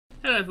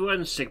Hello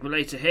everyone, Sigma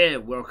Later here.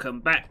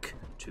 Welcome back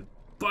to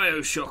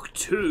BIOSHOCK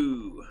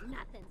 2.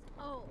 Nothing's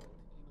old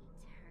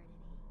in eternity.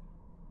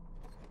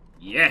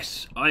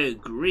 Yes, I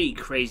agree,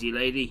 crazy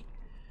lady.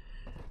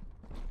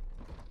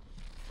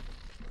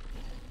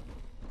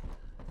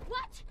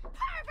 What?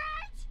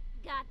 Pervert!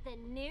 Got the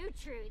new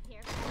truth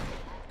here.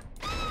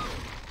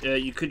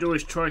 You could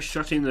always try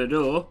shutting the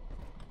door.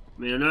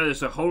 I mean, I know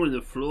there's a hole in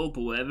the floor,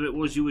 but whatever it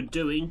was you were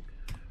doing,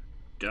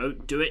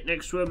 don't do it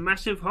next to a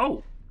massive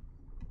hole.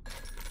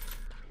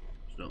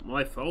 It's not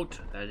my fault.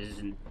 That is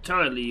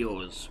entirely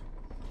yours.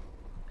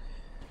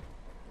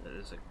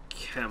 There's a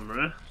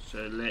camera,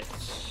 so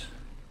let's...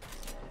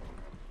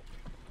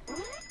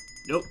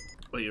 Nope.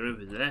 Well, you're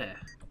over there.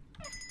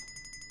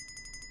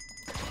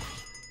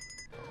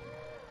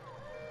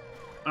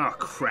 Oh,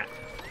 crap.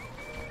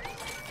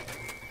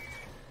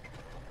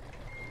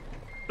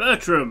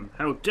 Bertram!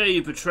 How dare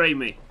you betray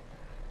me?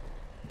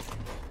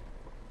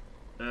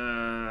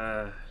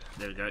 There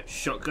we go.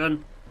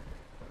 Shotgun.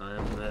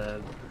 I'm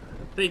a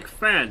big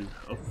fan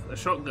of a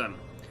shotgun.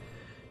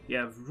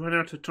 Yeah, I've run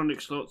out of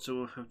tonic slots, so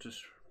we'll have to...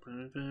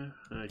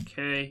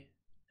 Okay.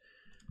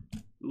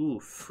 Ooh,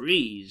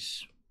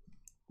 freeze.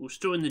 We'll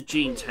store in the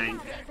gene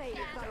tank.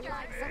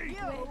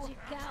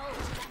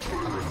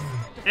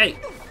 Hey!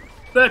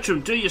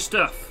 Bertram, do your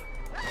stuff!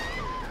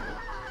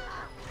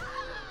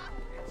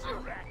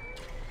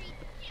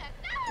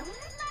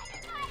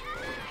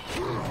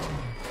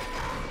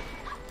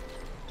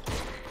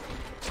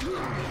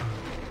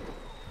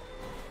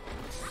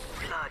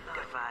 Blood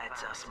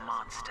divides us,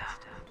 monster.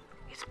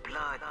 It's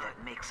blood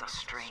that makes us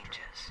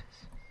strangers.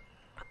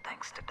 But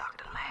thanks to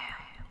Dr.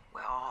 Lamb,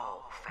 we're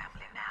all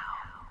family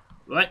now.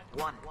 What?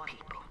 One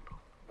people,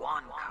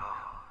 one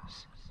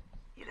cause.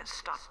 You can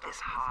stop this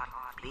heart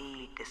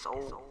bleed, this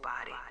old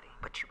body,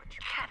 but you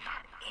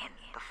cannot end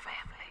the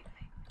family.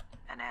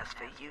 And as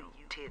for you,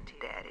 Tid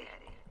Daddy,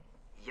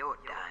 you're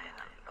dying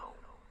alone.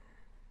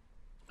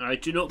 I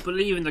do not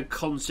believe in the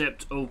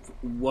concept of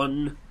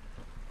one.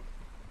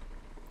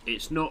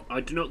 It's not.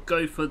 I do not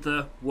go for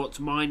the what's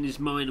mine is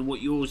mine and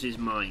what yours is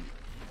mine.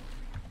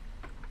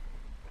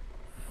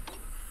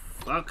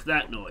 Fuck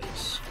that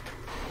noise.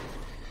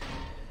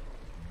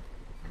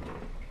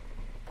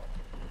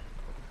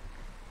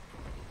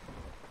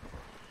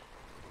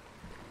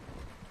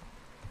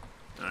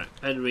 Alright,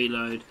 pen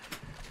reload.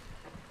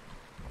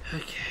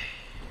 Okay.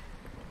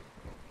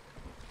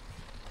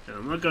 Now,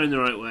 am I going the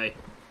right way?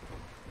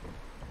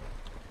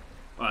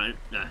 Alright,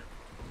 no.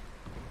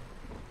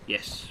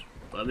 Yes.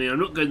 I mean, I'm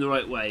not going the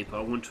right way, but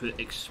I want to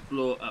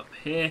explore up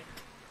here.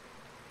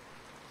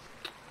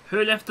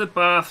 Who left the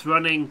bath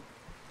running?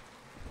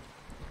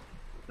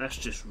 That's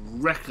just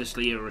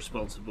recklessly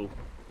irresponsible.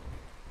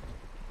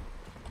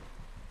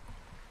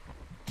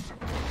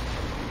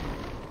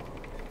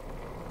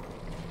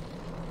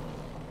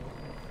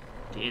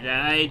 Did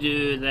I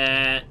do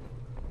that?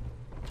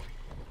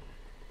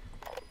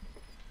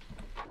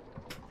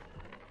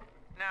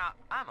 Now,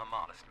 I'm a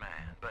modest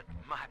man, but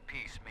my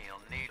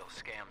piecemeal needle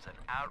scam's an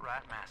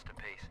outright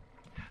masterpiece.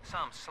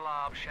 Some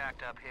slob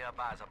shacked up here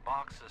buys a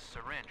box of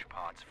syringe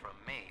parts from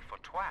me for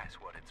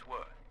twice what it's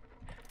worth.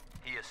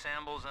 He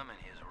assembles them in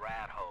his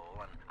rat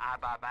hole, and I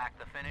buy back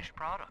the finished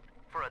product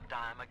for a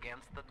dime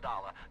against the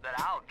dollar that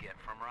I'll get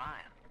from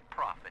Ryan.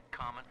 Profit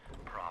coming,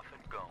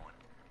 profit going.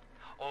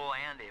 Old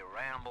Andy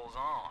rambles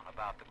on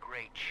about the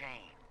great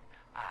chain.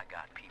 I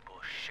got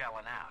people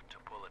shelling out to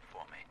pull it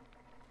for me.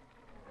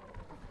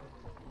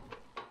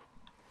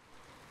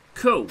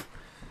 Cool.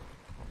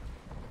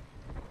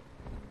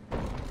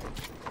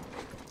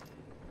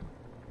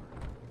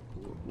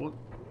 What?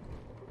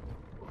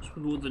 What's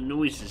with all the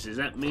noises? Is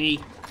that me?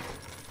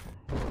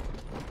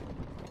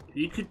 If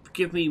you could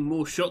give me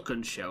more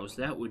shotgun shells,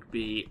 that would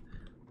be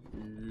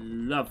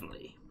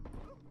lovely.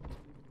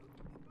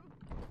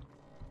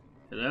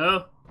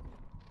 Hello?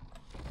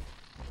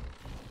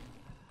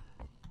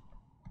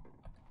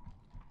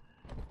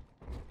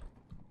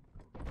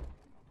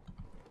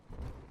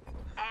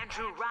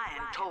 Andrew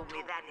Ryan told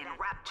me that in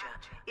Rapture,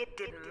 it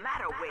didn't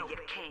matter where you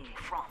came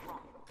from.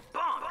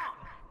 Bunk!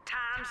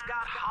 Times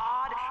got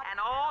hard and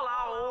all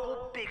our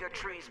old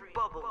bigotries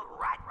bubbled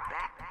right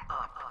back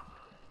up.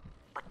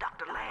 But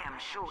Dr. Lamb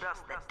showed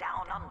us that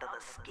down under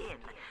the skin,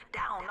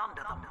 down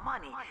under the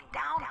money,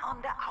 down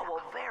under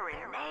our very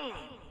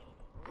name,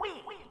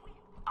 we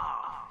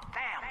are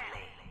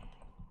family.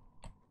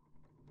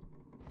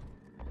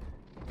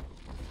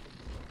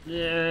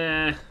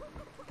 Yeah.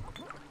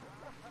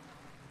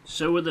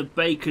 So are the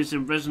bakers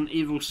in Resident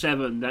Evil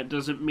 7. That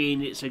doesn't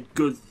mean it's a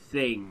good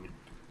thing.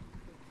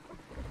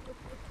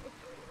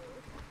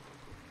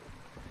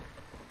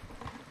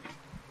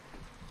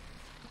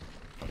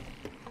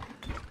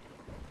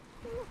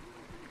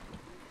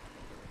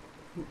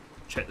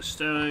 Check the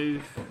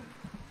stove.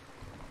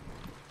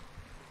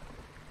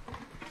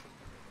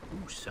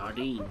 Ooh,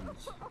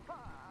 sardines.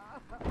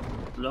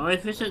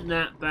 Life isn't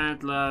that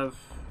bad, love.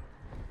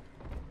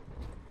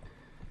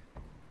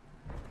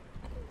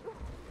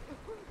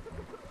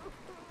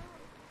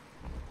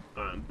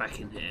 Alright, I'm back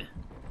in here.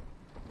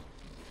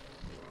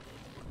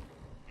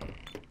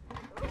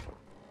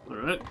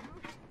 Alright.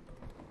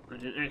 I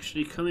didn't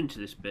actually come into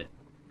this bit.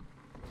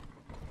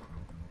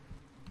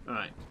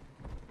 Alright.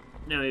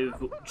 Now we've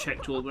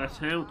checked all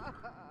that out.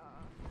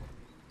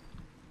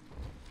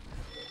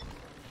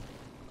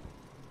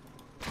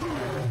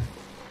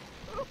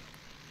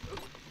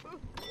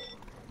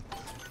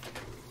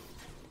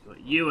 Right,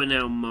 you are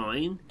now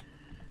mine.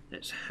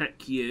 Let's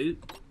hack you.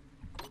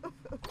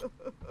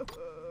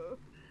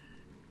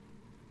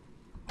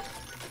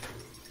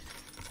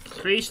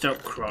 Please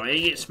stop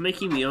crying, it's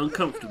making me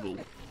uncomfortable.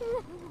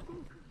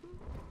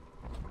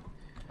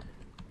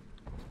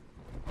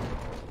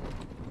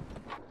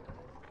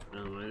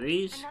 One of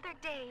these. Another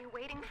day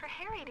waiting for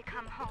Harry to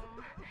come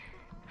home.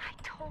 I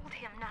told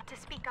him not to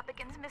speak up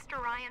against Mr.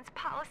 Ryan's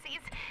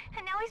policies,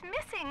 and now he's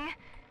missing.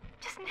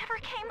 Just never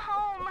came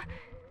home.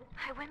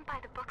 I went by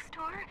the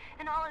bookstore,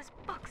 and all his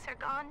books are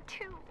gone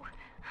too.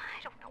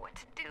 I don't know what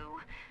to do.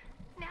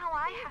 Now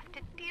I have to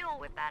deal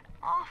with that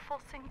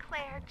awful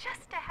Sinclair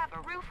just to have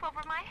a roof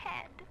over my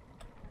head.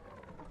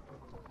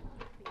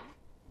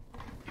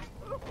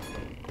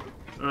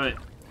 Right.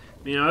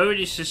 I mean, I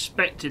already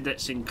suspected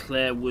that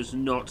Sinclair was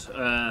not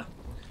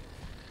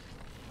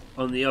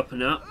on the up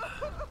and up.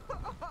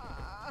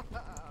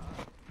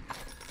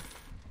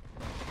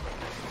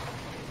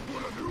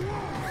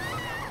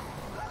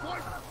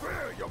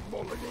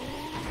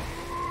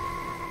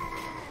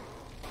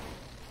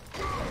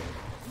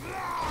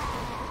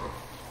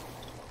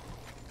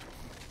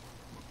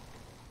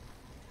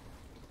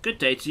 Good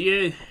day to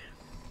you.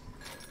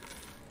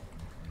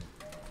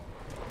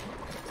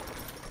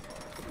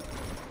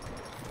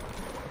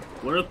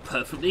 What a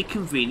perfectly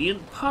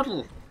convenient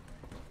puddle.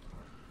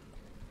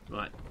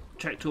 Right,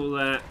 checked all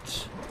that.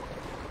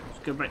 Let's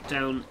go back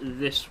down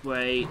this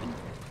way and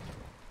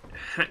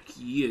hack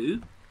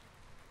you.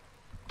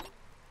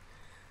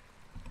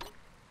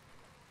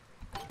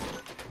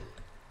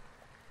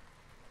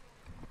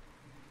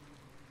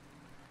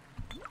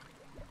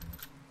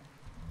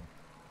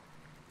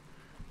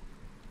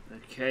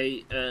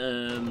 Okay,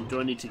 do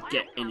I need to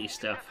get any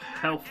stuff?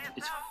 Health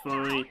is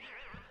fine.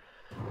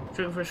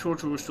 Drink fresh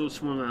water will restore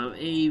small amount of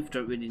Eve,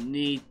 don't really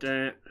need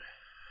that.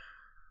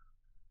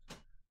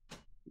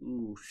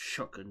 Ooh,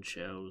 shotgun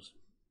shells.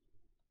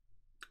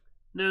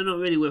 No, not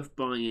really worth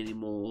buying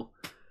anymore.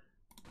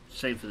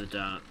 Same for the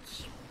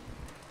darts.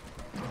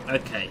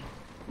 Okay,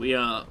 we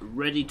are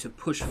ready to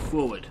push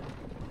forward.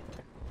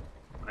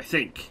 I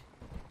think.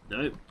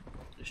 No.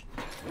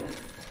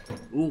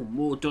 Ooh,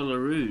 more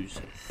dollaroos.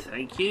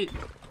 Thank you.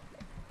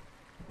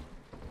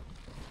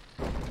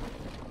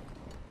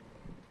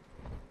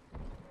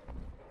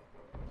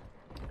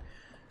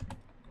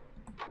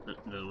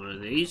 Another one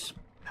of these.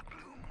 The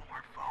blue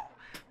morpho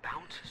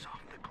bounces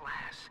off the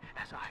glass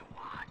as I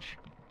watch.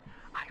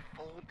 I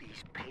fold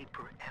these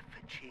paper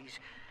effigies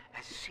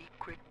as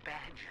secret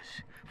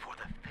badges for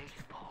the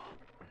faithful.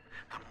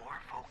 The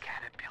morpho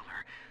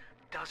caterpillar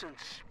doesn't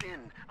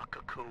spin a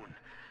cocoon.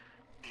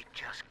 It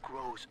just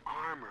grows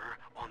armor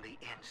on the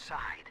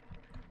inside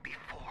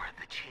before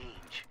the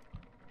change.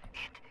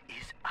 It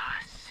is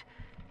us.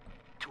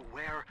 To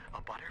wear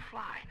a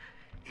butterfly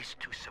is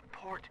to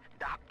support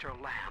Dr.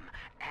 Lamb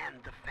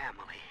and the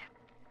family.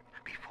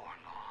 Before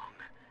long,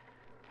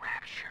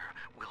 Rapture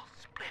will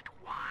split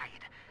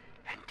wide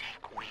and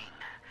take wing.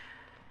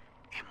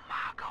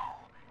 Imago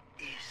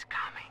is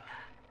coming.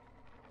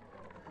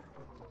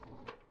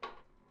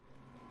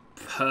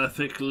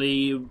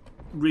 Perfectly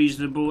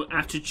reasonable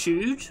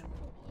attitude.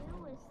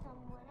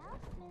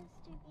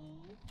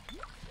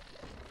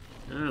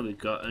 Oh, we've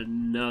got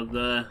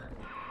another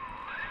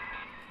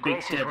big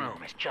Grace's devil.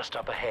 room is just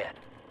up ahead.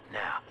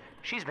 Now,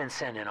 she's been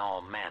sending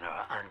all manner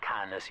of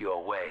unkindness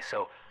your way,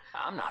 so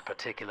I'm not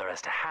particular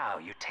as to how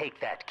you take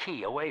that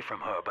key away from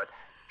her, but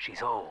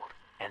she's old,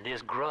 and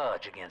this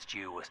grudge against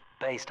you was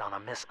based on a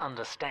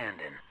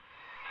misunderstanding.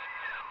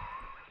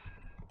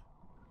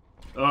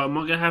 Oh, am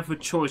I going to have a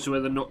choice of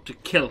whether or not to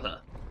kill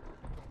her?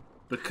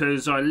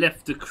 Because I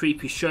left the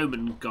creepy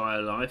showman guy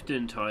alive,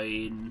 didn't I,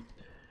 in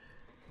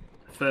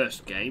the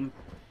first game?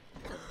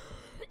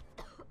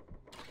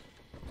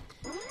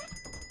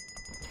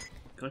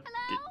 God,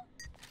 Hello?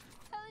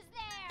 Who's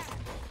there?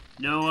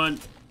 no one.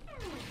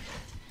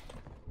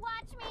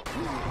 Watch me.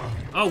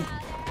 Oh,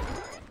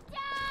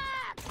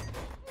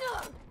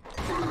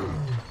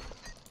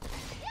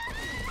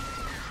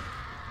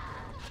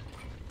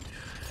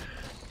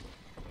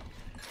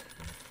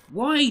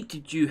 why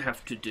did you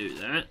have to do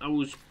that? I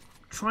was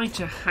trying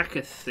to hack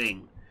a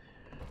thing.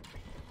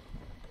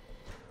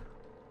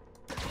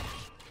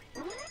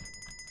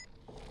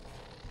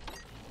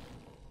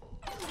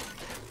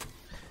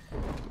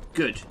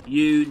 Good,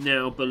 you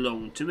now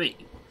belong to me.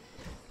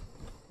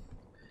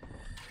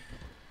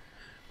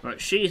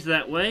 Right, she's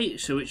that way,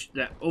 so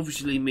that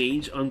obviously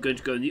means I'm going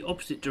to go in the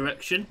opposite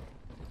direction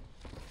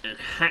and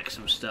hack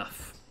some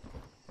stuff.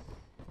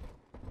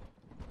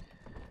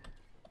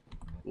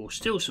 Or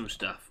steal some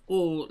stuff,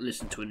 or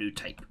listen to a new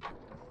tape.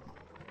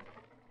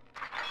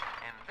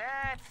 And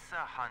that's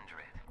 100.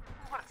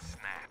 What a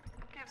snap.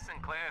 give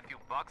Sinclair a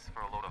few bucks for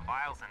a load of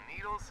vials and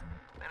needles,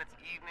 then it's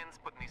evenings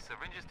putting these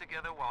syringes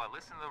together while I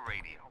listen to the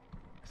radio.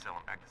 Sell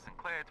them back to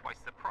Sinclair twice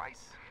the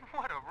price.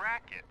 What a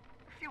racket.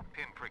 A few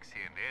pinpricks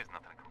here and there is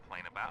nothing to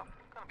complain about.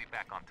 Gonna be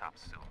back on top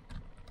soon.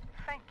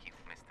 Thank you,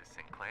 Mr.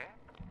 Sinclair.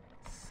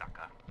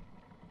 Sucker.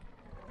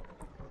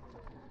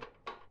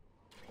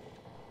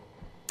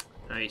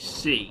 I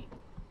see.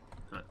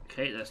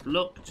 Okay, that's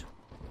locked.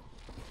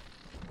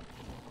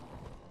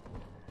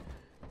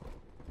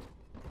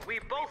 We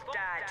both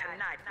died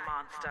tonight,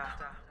 monster.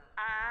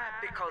 I,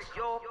 because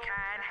your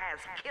kind has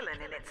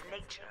killing in its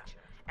nature.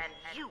 And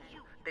you,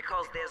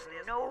 because there's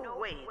no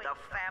way the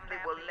family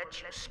will let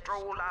you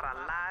stroll out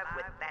alive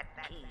with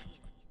that key.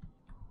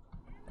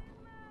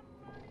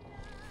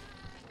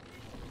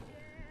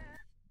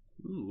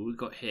 Ooh, what we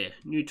got here?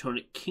 New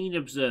tonic, Keen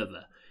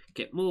Observer.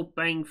 Get more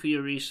bang for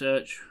your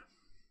research.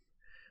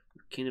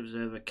 Keen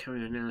Observer,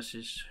 carry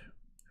analysis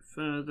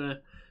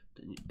further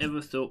than you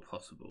ever thought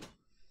possible.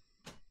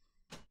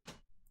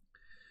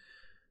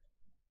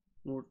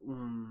 Well,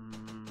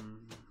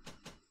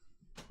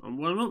 I'm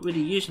not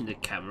really using the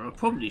camera. I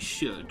probably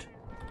should.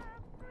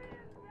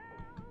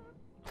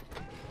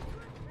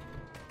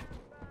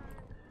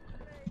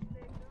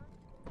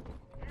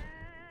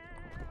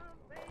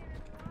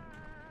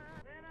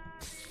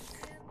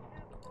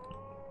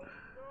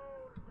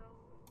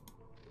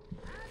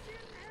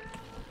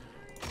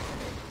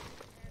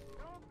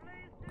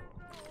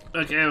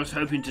 Okay, I was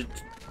hoping to...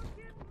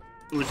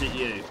 Or was it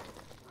you?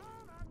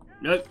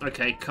 Nope,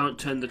 okay, can't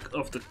turn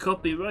off the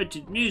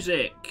copyrighted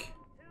music.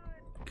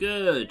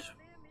 Good.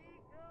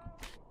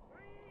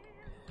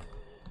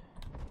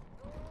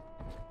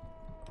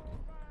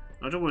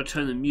 I don't want to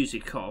turn the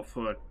music off,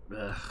 or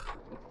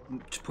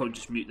probably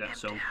just mute that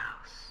song. Empty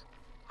house,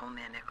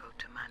 only an echo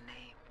to my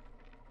name,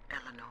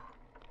 Eleanor.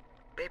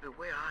 Baby,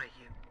 where are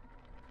you?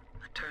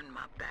 I turned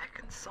my back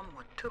and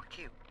someone took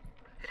you.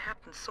 It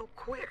happened so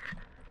quick.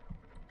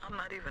 I'm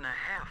not even a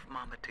half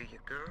mama to you,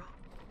 girl.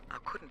 I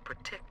couldn't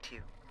protect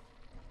you.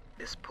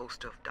 This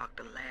poster of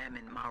Dr. Lamb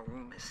in my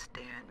room is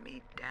staring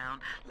me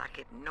down like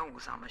it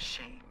knows I'm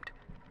ashamed.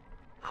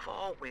 I've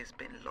always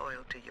been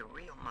loyal to your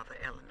real mother,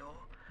 Eleanor.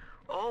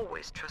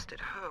 Always trusted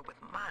her with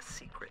my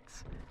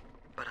secrets.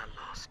 But I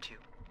lost you.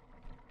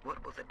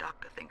 What will the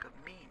doctor think of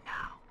me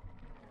now?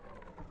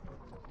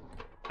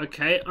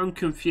 Okay, I'm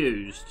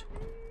confused.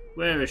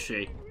 Where is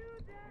she?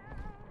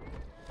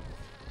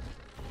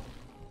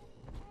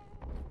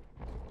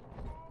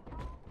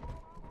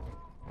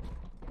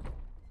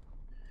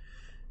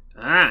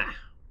 Ah!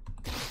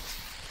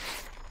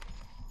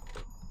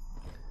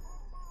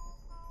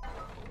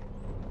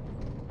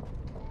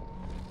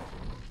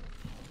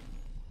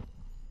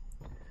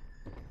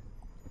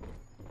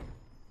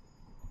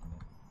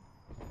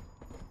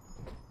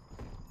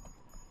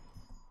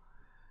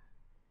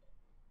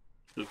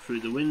 Look through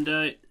the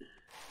window.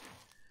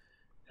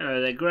 Hello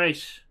there,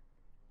 Grace.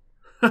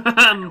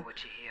 I know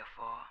what you're here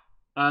for.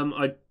 I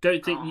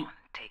don't think you.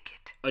 Take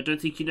it. I don't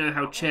think you know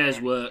how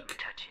chairs work.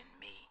 Touching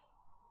me.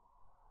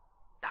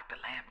 Dr.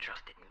 Lamb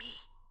trusted me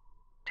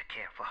to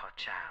care for her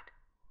child.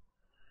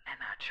 And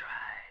I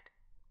tried.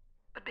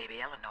 But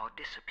baby Eleanor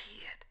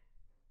disappeared.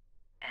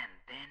 And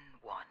then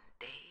one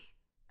day,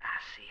 I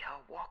see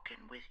her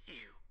walking with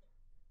you.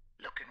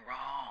 Looking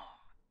wrong.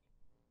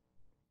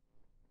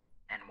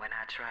 And when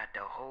I tried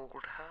to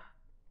hold her,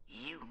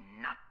 you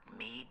knocked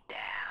me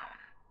down.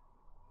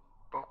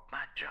 Broke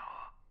my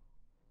jaw.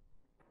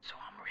 So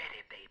I'm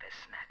ready, baby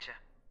snatcher.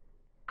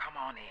 Come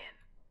on in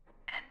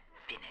and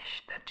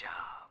finish the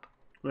job.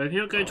 Well, if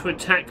you're not going to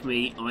attack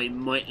me, I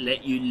might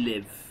let you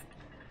live.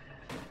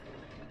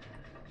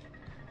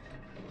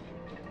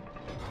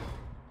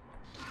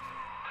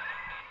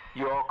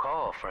 Your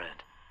call,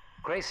 friend.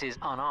 Grace is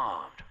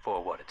unarmed,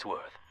 for what it's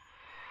worth.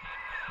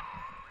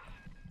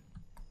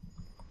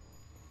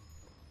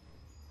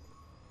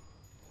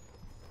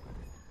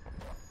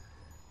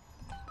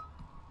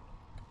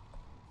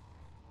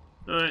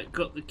 Alright,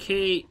 got the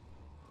key.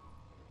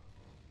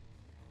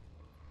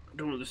 I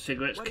don't want the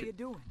cigarettes. What are you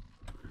doing?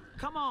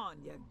 Come on,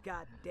 you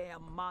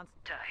goddamn monster.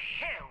 To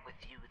hell with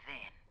you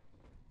then.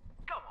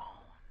 Go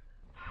on.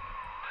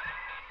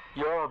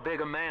 You're a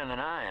bigger man than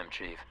I am,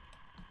 Chief.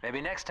 Maybe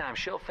next time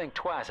she'll think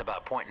twice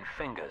about pointing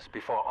fingers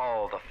before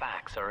all the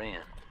facts are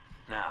in.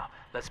 Now,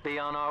 let's be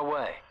on our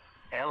way.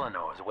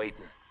 Eleanor's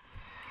waiting.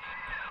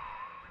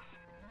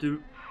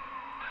 You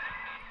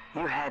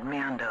had me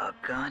under a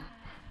gun,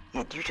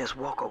 yet you just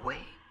walk away?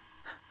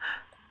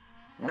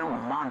 No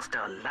monster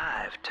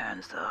alive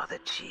turns the other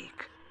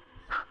cheek.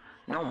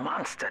 No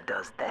monster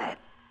does that.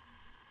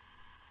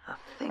 A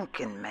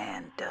thinking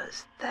man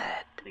does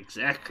that.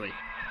 Exactly.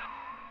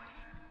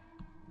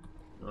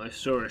 I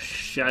saw a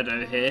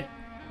shadow here.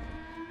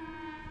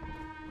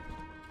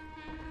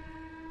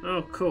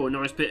 Oh, cool.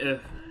 Nice bit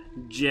of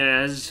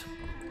jazz.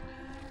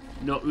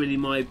 Not really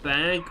my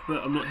bag,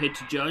 but I'm not here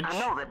to judge. I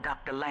know that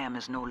Dr. Lamb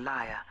is no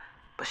liar,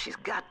 but she's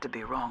got to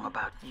be wrong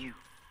about you.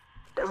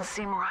 Doesn't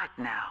seem right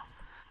now,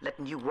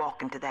 letting you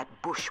walk into that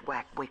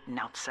bushwhack waiting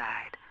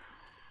outside.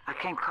 I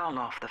can't call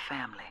off the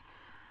family.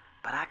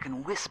 but I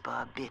can whisper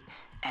a bit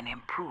and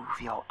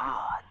improve your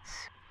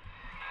odds.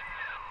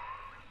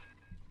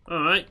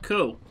 Alright,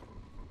 cool.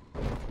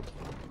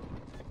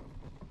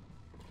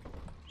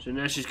 So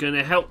now she's going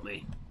to help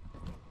me.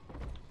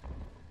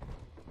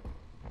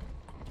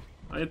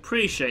 I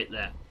appreciate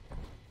that.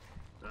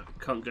 I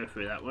can't go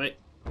through that way.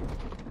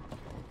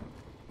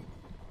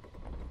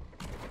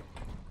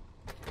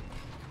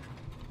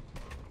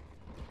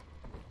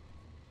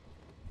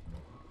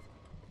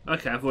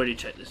 Okay, I've already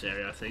checked this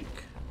area, I think.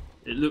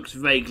 It looks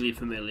vaguely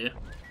familiar.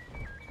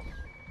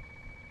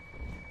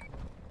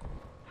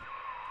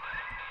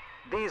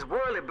 These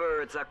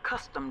whirlybirds are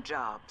custom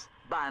jobs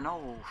by an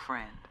old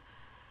friend.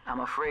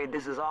 I'm afraid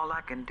this is all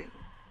I can do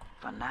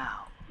for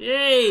now.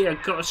 Yay!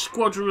 I've got a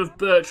squadron of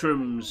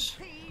Bertrams.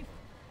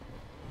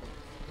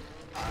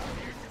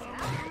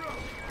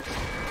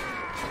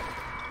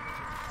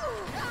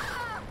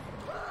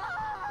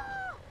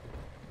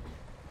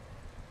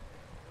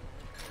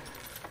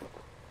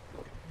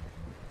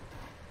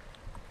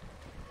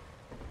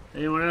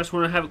 Anyone else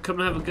want to come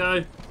and have a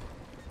go?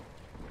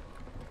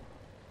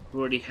 I've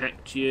already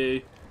hacked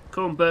you.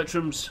 Come on,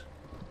 Bertrams.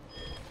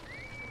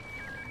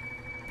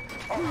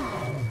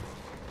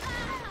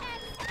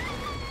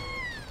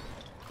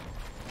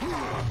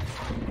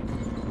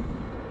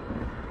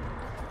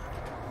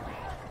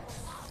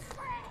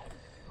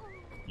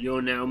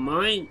 You're now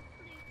mine.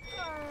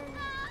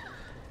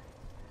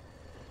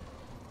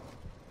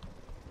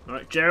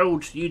 Alright,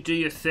 Gerald, you do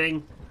your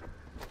thing.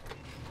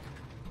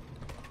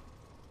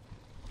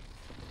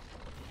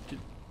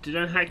 Did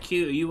I hack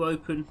you? Are you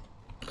open?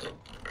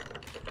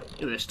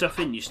 Yeah, there's stuff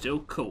in you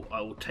still. Cool,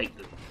 I will take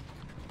them.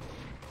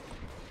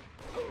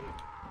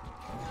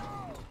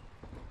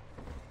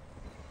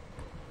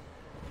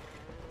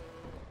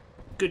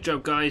 Good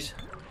job, guys.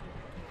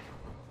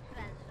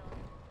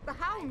 The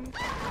hound.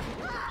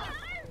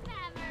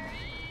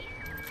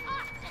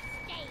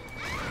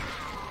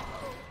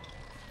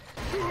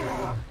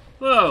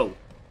 Whoa!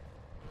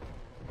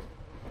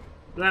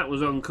 That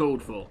was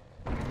uncalled for.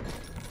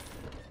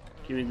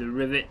 Give me the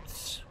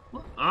rivets.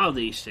 What are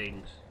these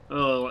things?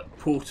 Oh, like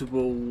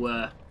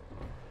portable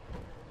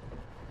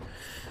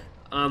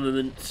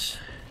armaments.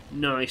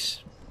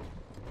 Nice.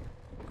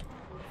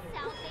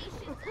 Salvation's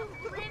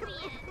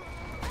oblivion.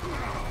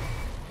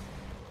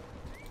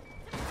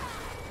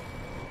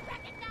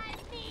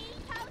 Recognize me,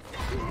 Toast?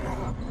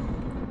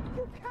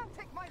 You can't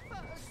take my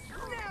first.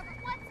 Never.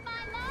 What's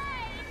my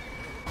line?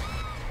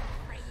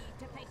 Afraid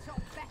to face your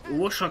better.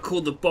 What should I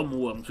call the bomber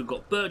ones? We've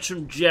got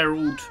Bertram,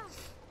 Gerald.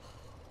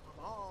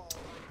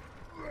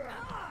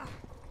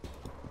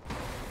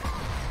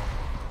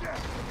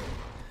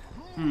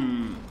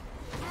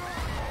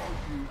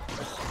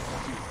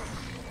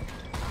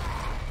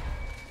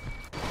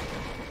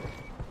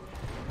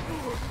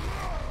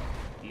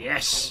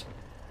 Yes.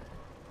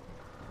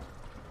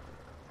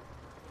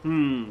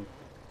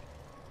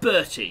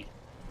 Bertie.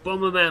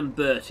 Bomberman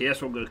Bertie.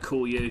 That's what I'm going to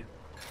call you.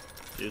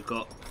 So we've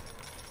got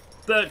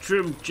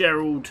Bertram,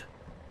 Gerald,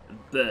 and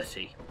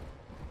Bertie.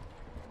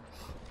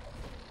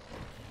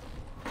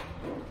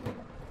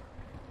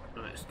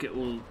 Right, let's get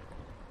all.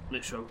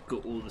 Make sure I've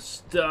got all the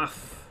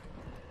stuff.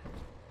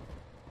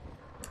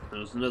 There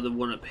was another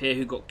one up here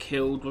who got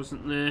killed,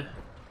 wasn't there?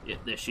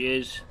 Yep, there she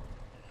is.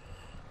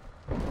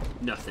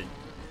 Nothing.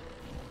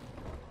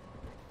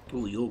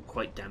 Oh, you're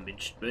quite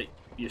damaged, but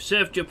you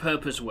served your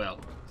purpose well.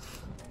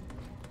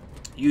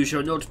 You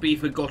shall not be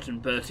forgotten,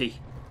 Bertie.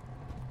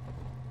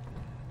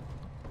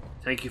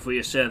 Thank you for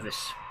your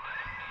service.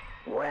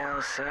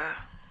 Well, sir,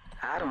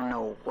 I don't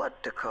know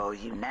what to call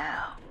you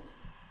now.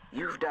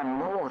 You've done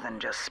more than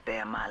just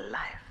spare my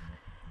life.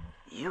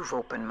 You've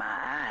opened my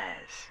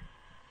eyes.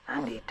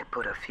 I need to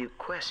put a few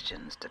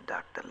questions to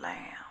Dr. Lamb.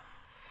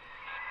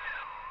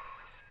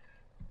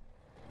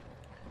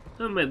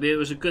 Oh, maybe it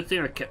was a good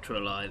thing I kept her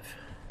alive.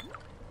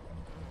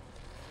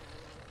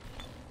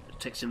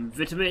 Take some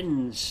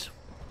vitamins.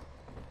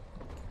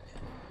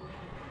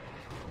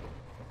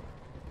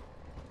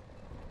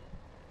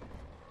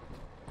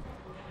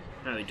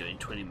 How are we doing?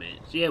 20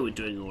 minutes. Yeah, we're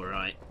doing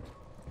alright.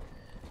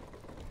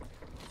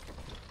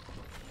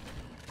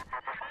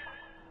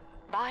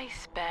 By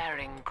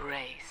sparing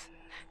grace,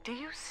 do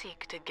you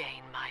seek to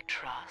gain my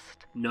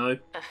trust? No.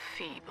 A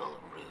feeble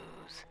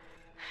ruse.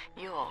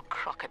 Your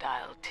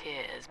crocodile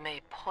tears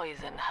may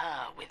poison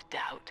her with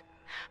doubt,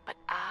 but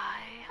I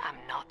am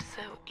not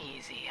so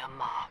easy a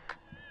mark.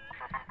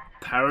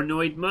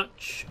 Paranoid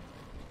much?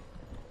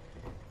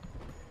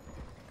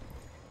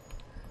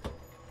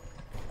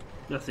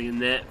 Nothing in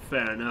there.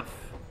 Fair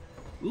enough.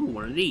 Ooh,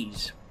 one of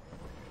these.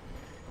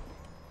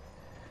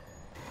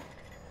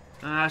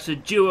 Ah, it's a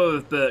duo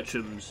of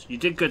Bertrams. You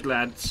did good,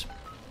 lads.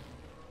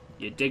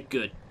 You did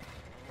good.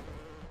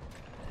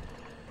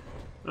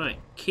 Right,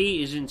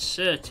 key is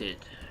inserted.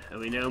 Are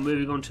we now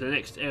moving on to the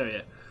next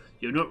area?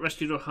 You have not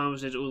rescued or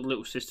harvested all the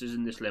little sisters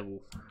in this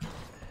level.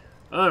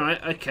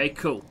 Alright, okay,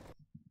 cool.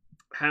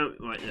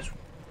 Right, there's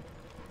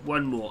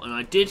one more. And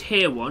I did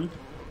hear one.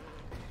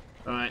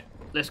 Alright,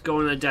 let's go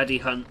on a daddy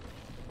hunt.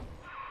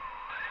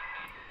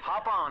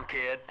 Hop on,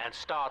 kid, and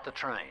start the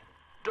train.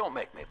 Don't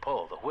make me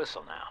pull the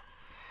whistle now.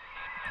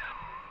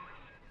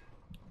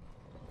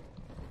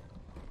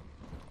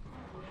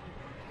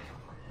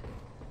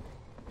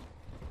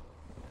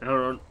 Hold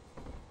on.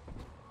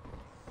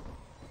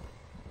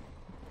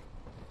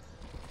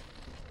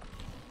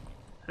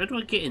 How do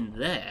I get in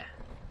there?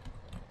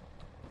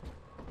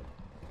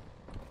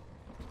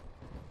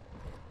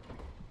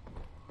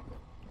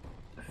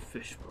 A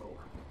fishbowl.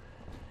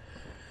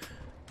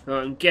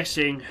 I'm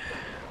guessing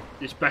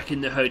it's back in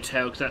the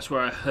hotel because that's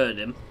where I heard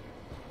him.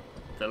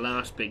 The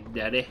last Big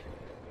Daddy.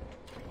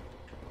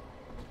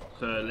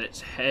 So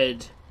let's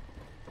head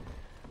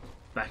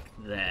back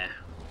there.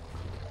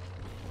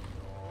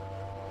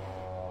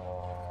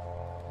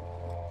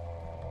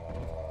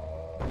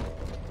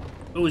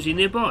 Oh, is he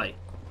nearby?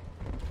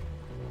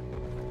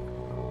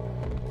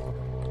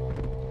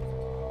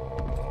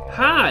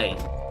 Hi!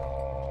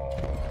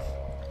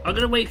 I'm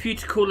gonna wait for you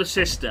to call a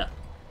sister.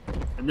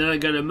 And then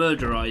I'm gonna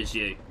murderize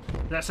you.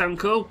 Does that sound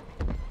cool?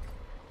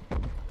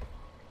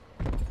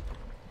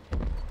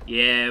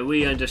 Yeah,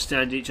 we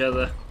understand each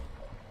other.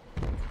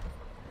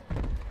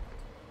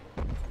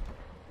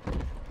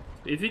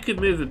 If you could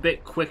move a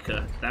bit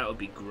quicker, that would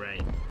be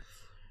great.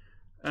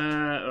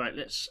 Alright,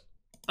 let's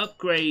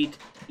upgrade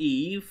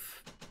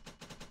Eve.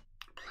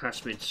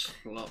 Plasmid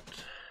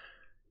slot.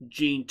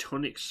 Gene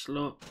tonic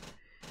slot.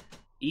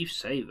 Eve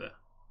saver.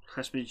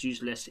 Plasmids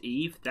use less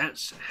Eve.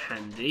 That's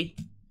handy.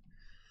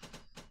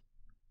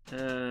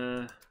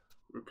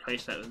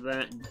 Replace that with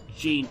that.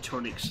 Gene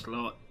tonic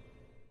slot.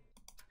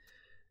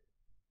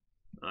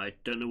 I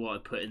don't know what I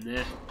put in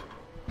there.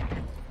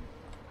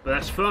 But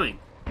that's fine.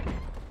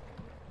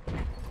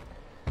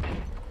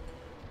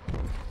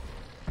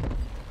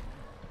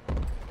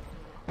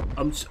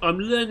 I'm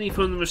learning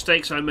from the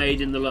mistakes I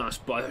made in the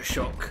last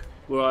BioShock,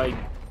 where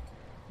I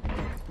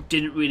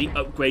didn't really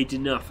upgrade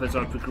enough as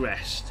I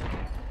progressed.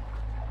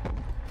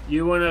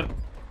 You wanna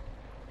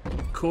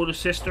call the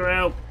sister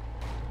out?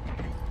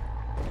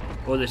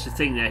 Or there's a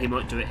thing there, he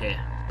might do it here.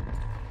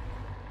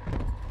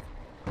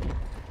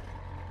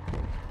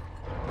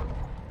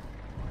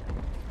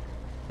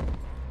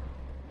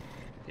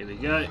 Here we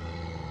go.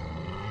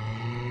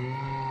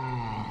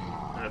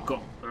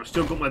 I've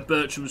still got my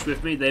Bertrams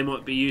with me, they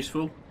might be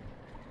useful.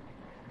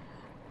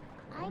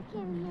 I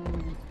can hear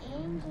the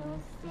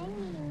angels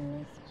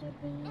singing, Mr.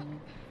 B.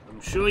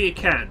 I'm sure you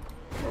can.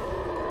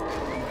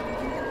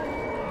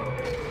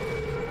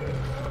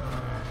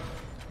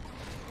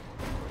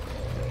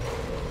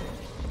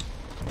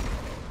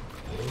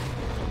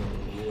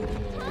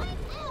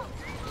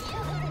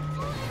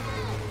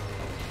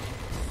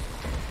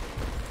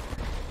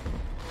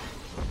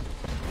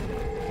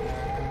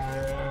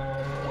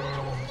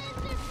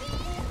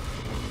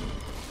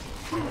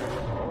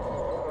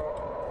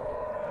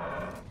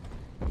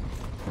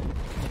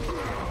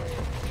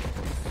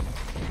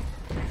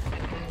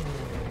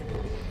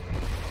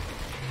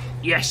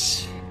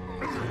 Yes!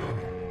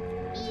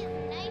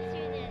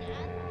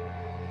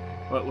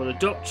 Right, we'll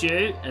adopt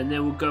you and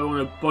then we'll go on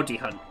a body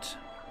hunt.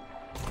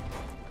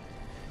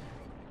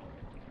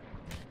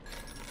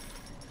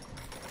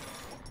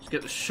 Let's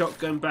get the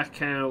shotgun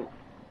back out.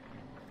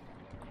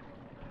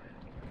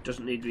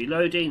 Doesn't need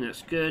reloading,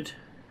 that's good.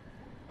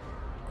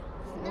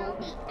 Snow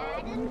the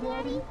Adam,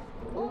 Daddy?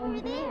 Over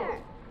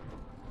there.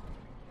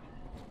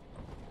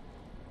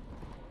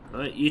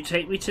 Right, you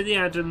take me to the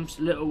Adams,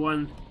 little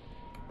one.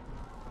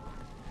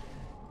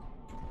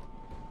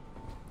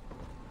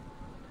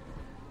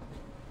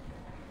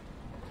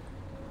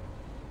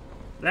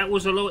 That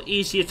was a lot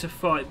easier to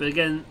fight, but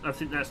again, I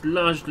think that's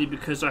largely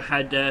because I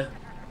had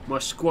my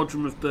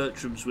squadron of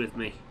Bertrams with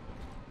me.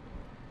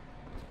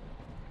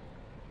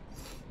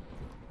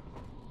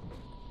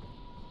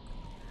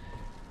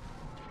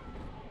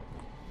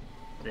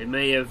 They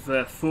may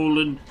have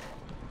fallen,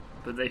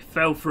 but they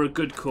fell for a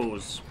good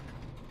cause.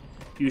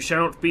 You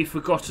shall not be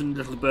forgotten,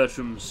 little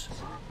Bertrams.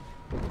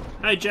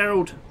 Hey,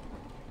 Gerald.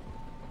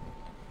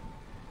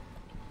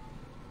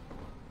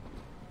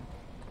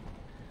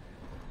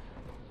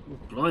 Oh,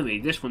 blimey,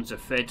 this one's a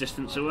fair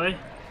distance away.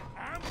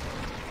 How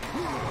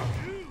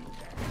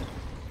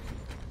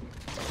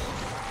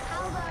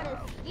about a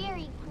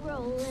scary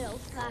crow, little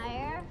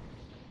fire?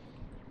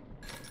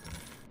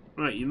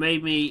 Right, you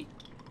made me...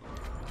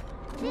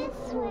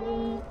 This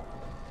way.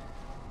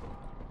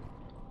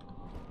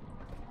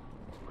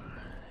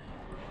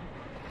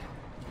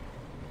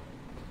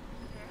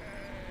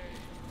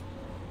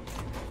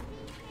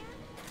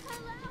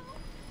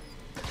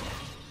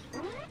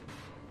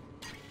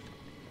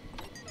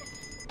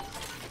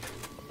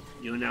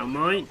 You're now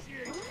mine.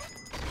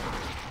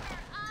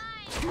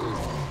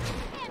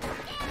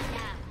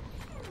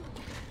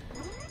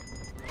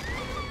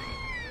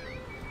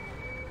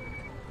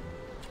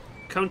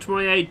 Come to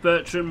my aid,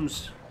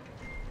 Bertrams.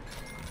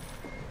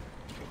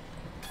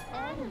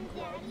 Adam,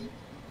 Daddy,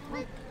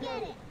 let's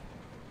get it.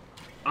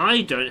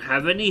 I don't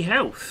have any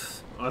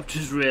health. I've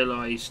just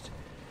realised.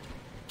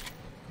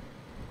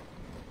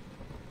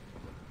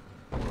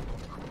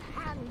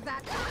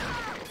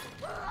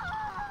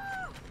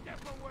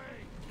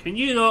 Can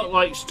you not,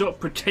 like, stop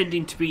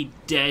pretending to be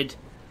dead?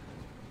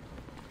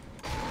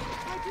 I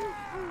do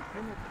hope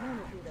in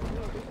eternity there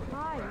will be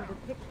time to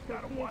pick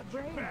Sophia's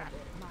brain a bit.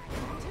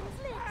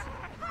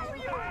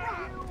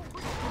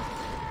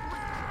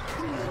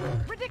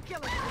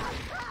 Ridiculous!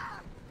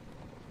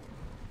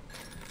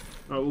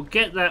 Alright, we'll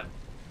get that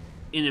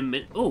in a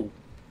minute. Oh!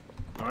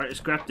 Alright, let's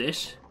grab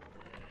this.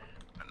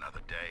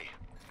 Another day,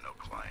 no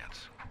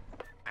clients.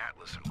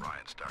 Atlas and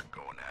Ryan start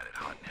going at it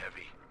hot and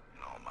heavy,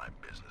 and all my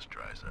business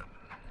dries up.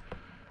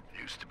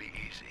 Used to be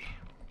easy.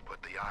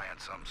 Put the eye on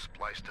some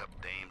spliced up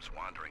dame's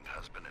wandering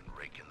husband and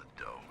rake in the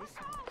dough.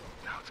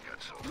 Now it's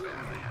got so bad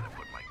I had to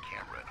put my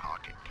camera and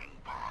hawk at King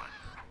Pawn.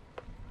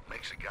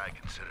 Makes a guy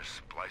consider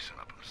splicing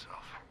up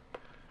himself.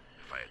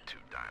 If I had 2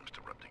 dimes to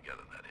rub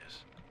together, that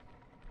is.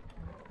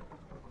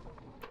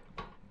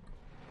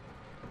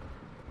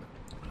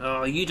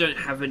 Oh, you don't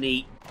have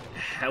any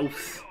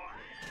health.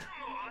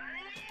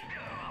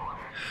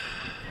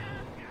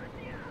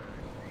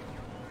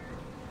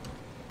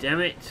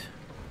 Damn it.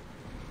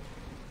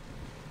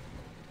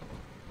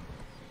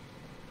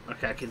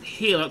 Okay, I can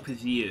heal up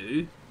with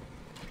you.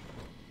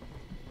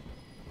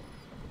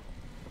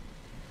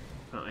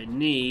 But I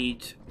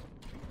need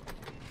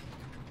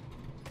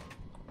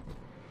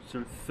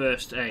some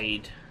first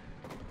aid.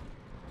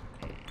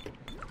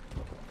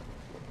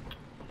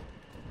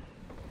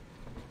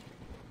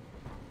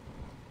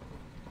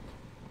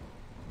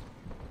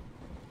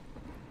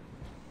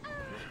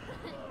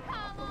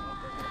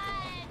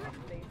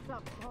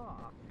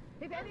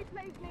 If any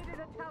place needed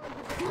a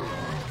talented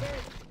detective,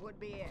 this would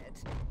be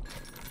it.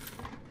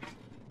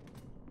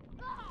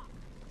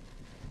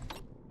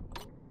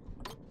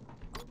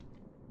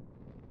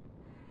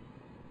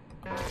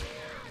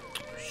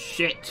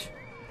 Shit.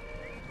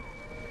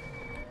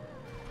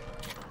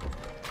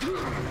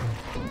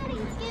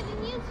 Daddy's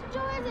giving you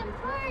stores and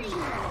parties.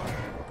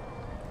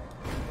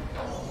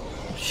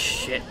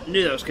 Shit,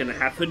 knew that was going to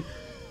happen.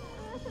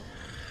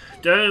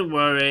 Don't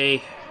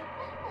worry.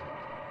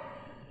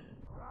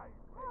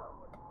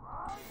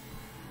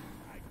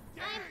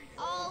 I'm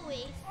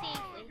always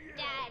safe with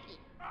Daddy.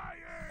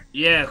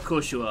 Yeah, of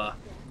course you are.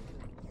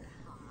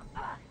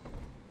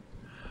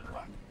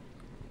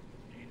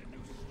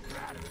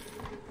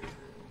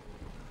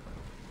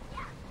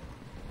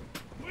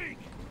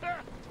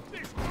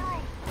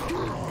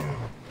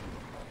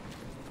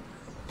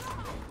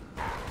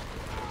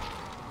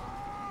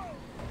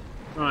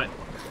 Right.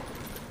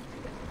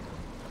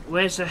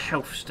 Where's the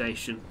health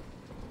station?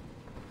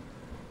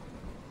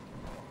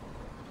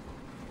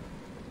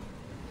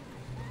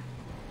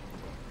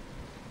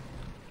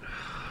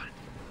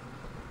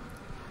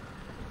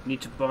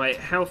 Need to buy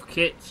health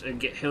kits and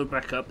get healed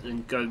back up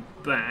and go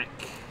back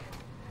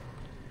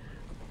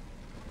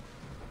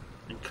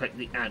and collect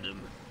the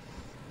Adam.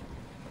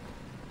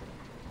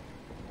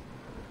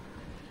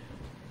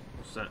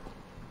 What's that?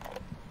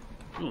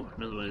 Oh,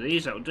 another one of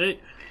these, that'll do. This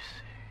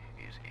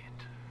is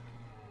it.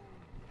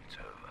 It's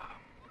over.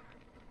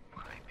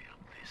 I built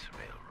this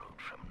railroad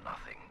from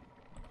nothing.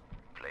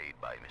 Played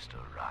by Mr.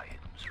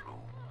 Ryan's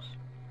rules.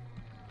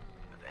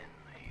 But then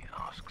he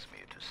asks me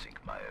to sink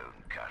my own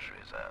cash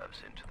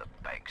reserves into the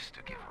banks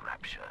to give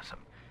Rapture some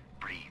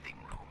breathing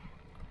room.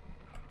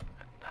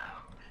 And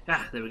now...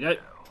 Ah, there we go.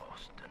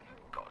 Austin,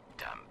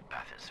 goddamn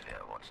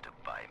bathysphere wants to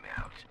buy me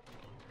out.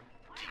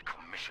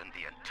 Decommission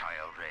the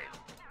entire rail.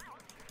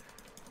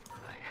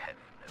 I have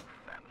no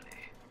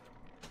family.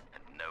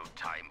 And no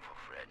time for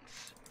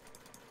friends.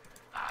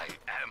 I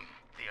am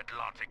the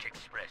Atlantic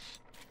Express.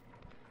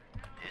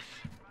 This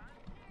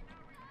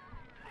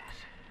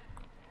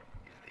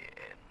is the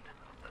end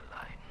of the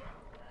line.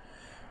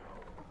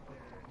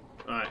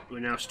 Alright, we're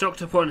now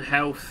stocked up on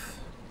health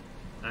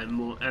and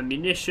more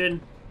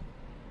ammunition.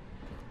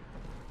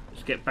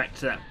 Let's get back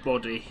to that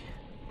body.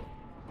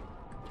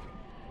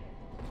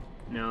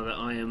 Now that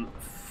I am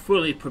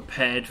fully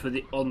prepared for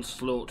the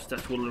onslaught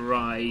that will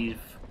arrive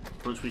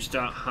once we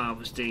start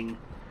harvesting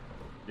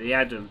the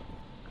Adam.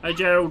 Hi,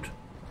 Gerald.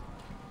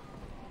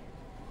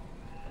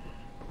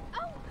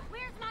 Oh,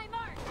 where's my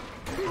mark?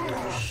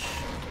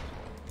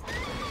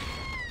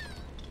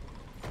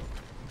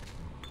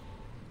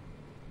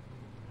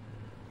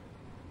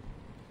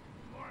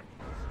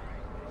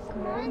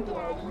 Come on,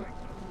 Daddy.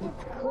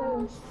 It's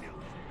close.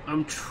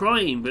 I'm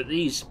trying, but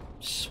these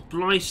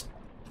spliced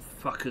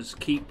fuckers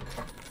keep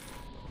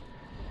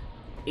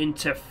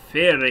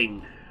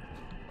interfering.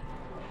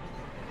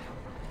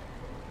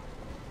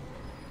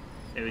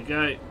 There we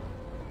go.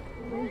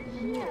 Right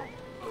here.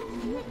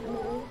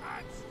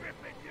 I'm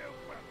stripping you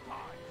for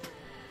parts.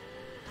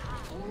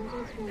 And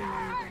just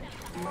remember,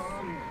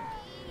 Mommy.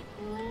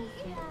 Who is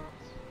that?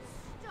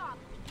 Stop.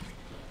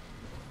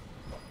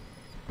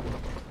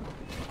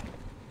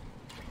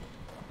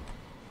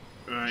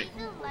 Right.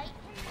 The light.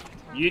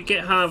 You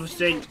get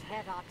harvesting.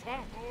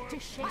 To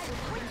shake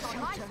the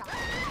shelter.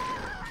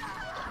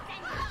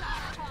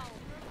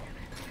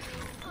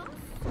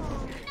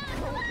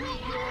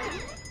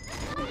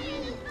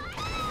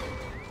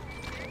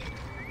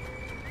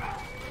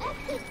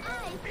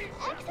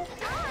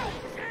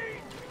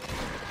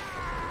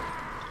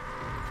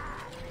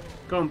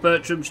 Come on,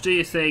 Bertram, do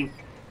your thing.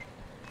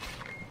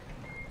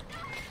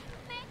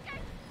 Victor,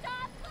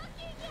 stop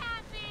looking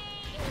at me!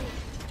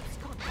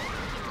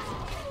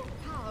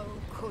 How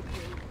could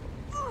you?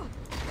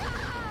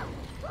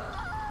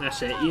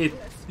 That's it.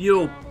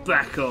 You'll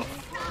back off.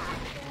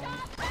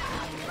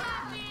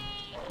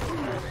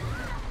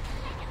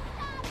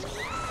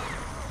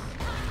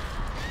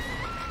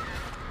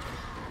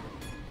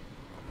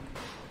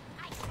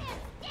 I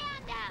can't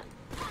stand him!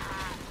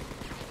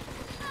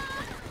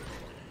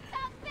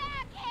 Come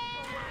back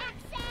here!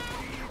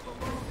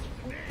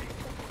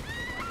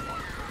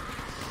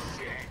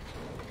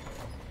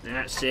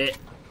 That's it.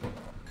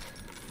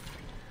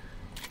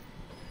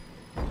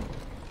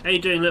 How you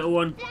doing, little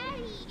one?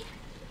 Daddy,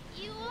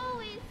 you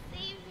always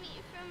save me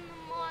from the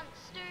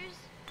monsters.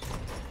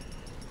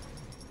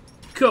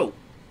 Cool.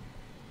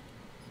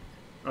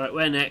 Right,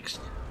 where next?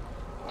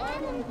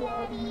 Adam,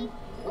 Daddy,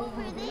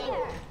 over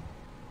there.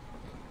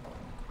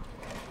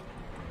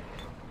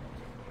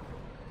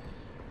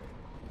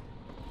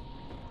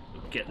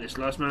 Get this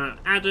last man out,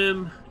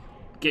 Adam.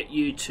 Get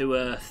you to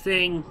a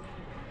thing.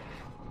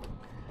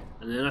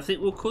 And then I think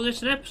we'll call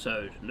this an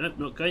episode. Nope,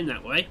 not going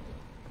that way.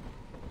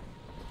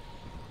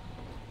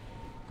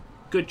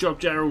 Good job,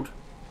 Gerald.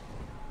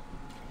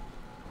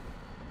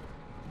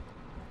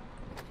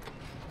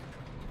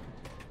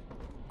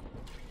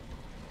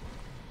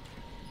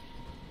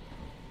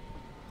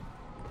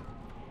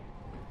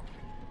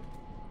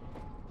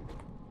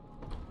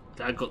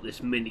 I got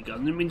this minigun.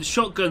 I mean, the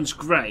shotgun's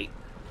great,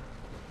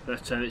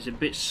 but it's a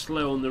bit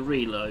slow on the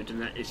reload,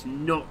 and that is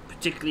not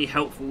particularly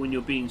helpful when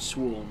you're being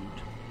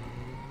swarmed.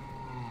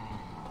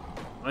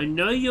 I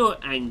know you're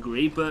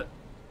angry, but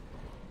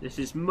this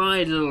is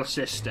my little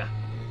sister.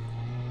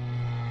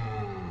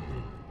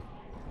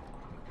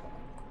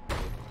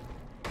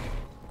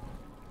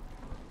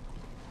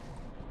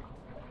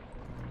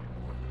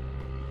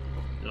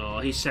 Oh,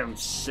 he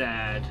sounds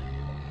sad.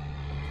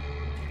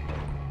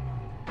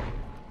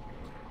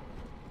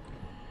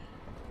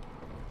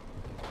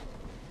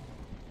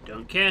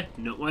 Don't care,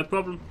 not my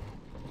problem.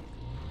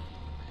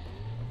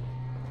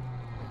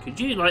 Could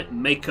you, like,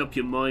 make up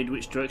your mind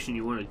which direction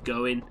you want to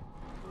go in?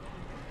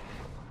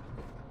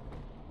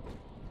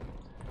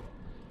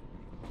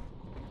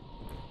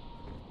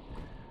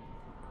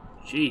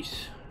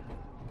 Jeez.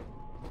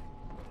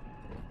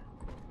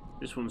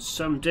 This one's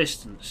some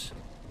distance.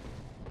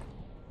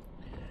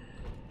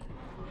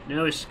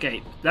 No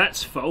escape.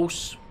 That's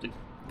false.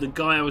 The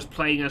guy I was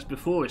playing as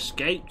before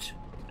escaped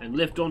and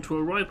lived on to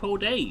a ripe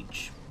old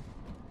age.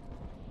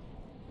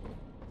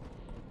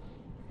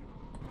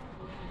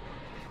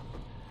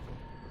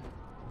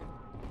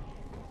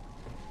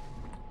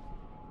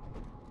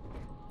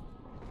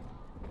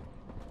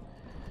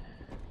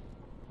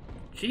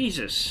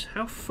 Jesus,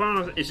 how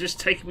far is this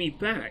taking me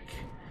back?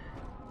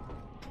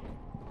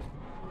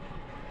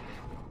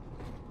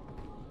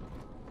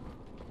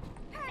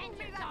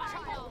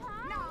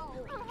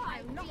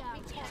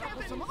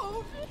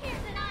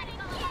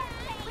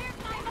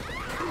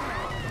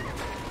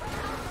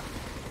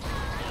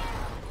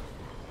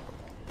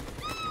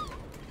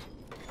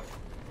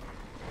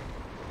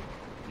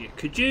 Yeah,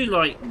 could you,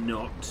 like,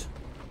 not?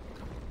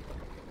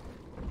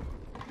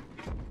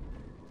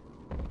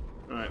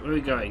 Right, where are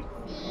we going?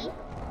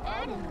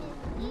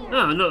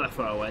 Oh, not that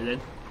far away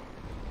then.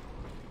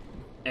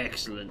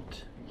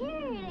 Excellent. Here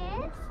it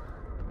is.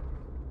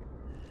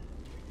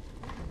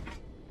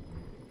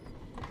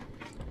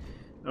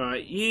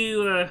 Alright,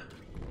 you,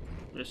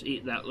 let's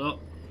eat that lot.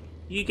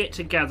 You get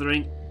to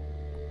gathering.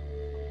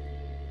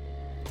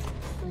 But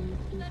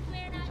we're not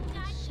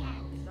done yet.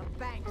 The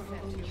bank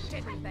sent you,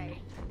 didn't they?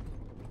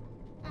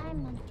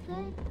 I'm a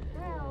good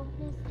girl,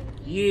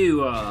 Mr.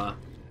 You are.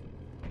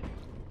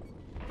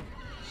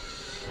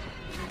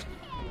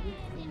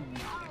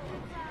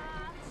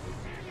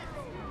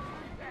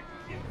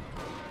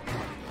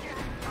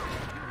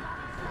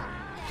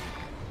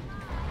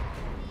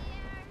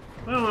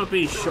 Where am I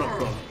being shot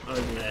from?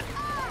 Over there.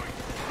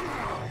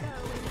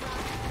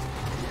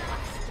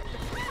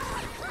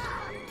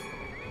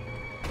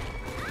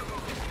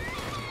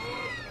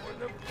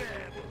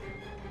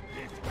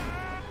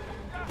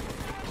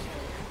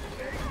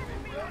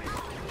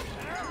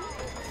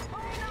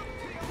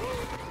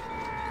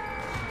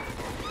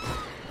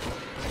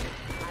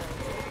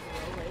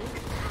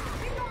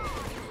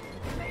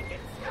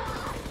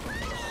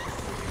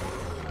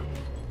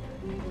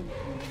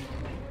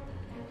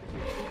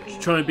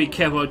 Just trying to be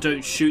careful I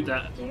don't shoot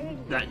that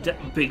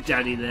big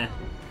daddy there.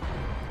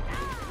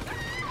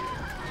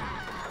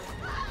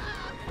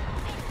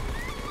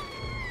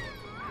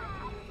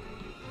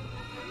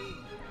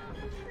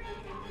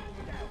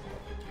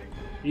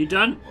 You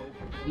done?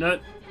 No.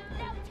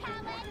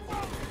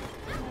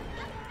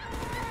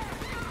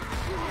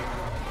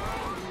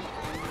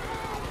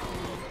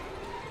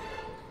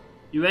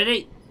 You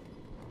ready?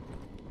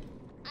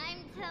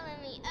 I'm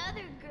telling the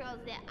other girls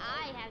that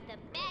I have the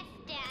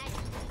best dad.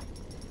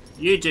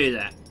 You do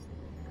that.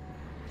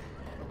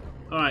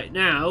 Alright,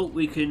 now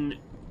we can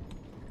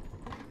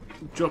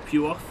drop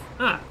you off.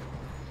 Ah.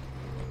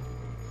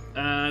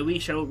 we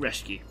shall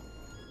rescue.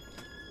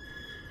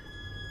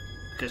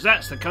 Because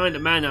that's the kind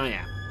of man I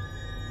am.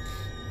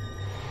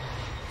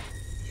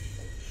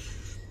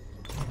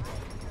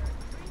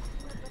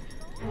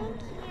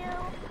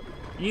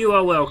 You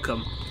are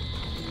welcome.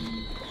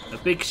 A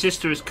big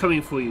sister is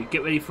coming for you.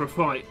 Get ready for a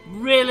fight.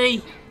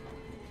 Really?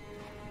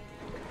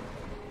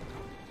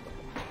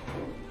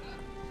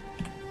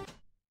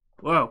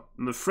 Well,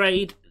 I'm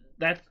afraid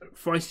that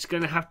fight is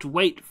going to have to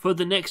wait for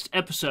the next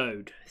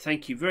episode.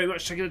 Thank you very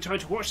much for taking the time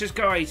to watch this,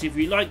 guys. If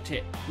you liked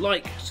it,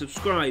 like,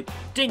 subscribe,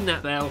 ding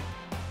that bell.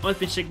 I've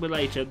been Sigma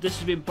Later. This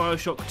has been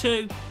BIOSHOCK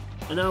 2,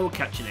 and I will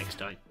catch you next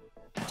time.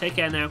 Take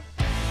care now.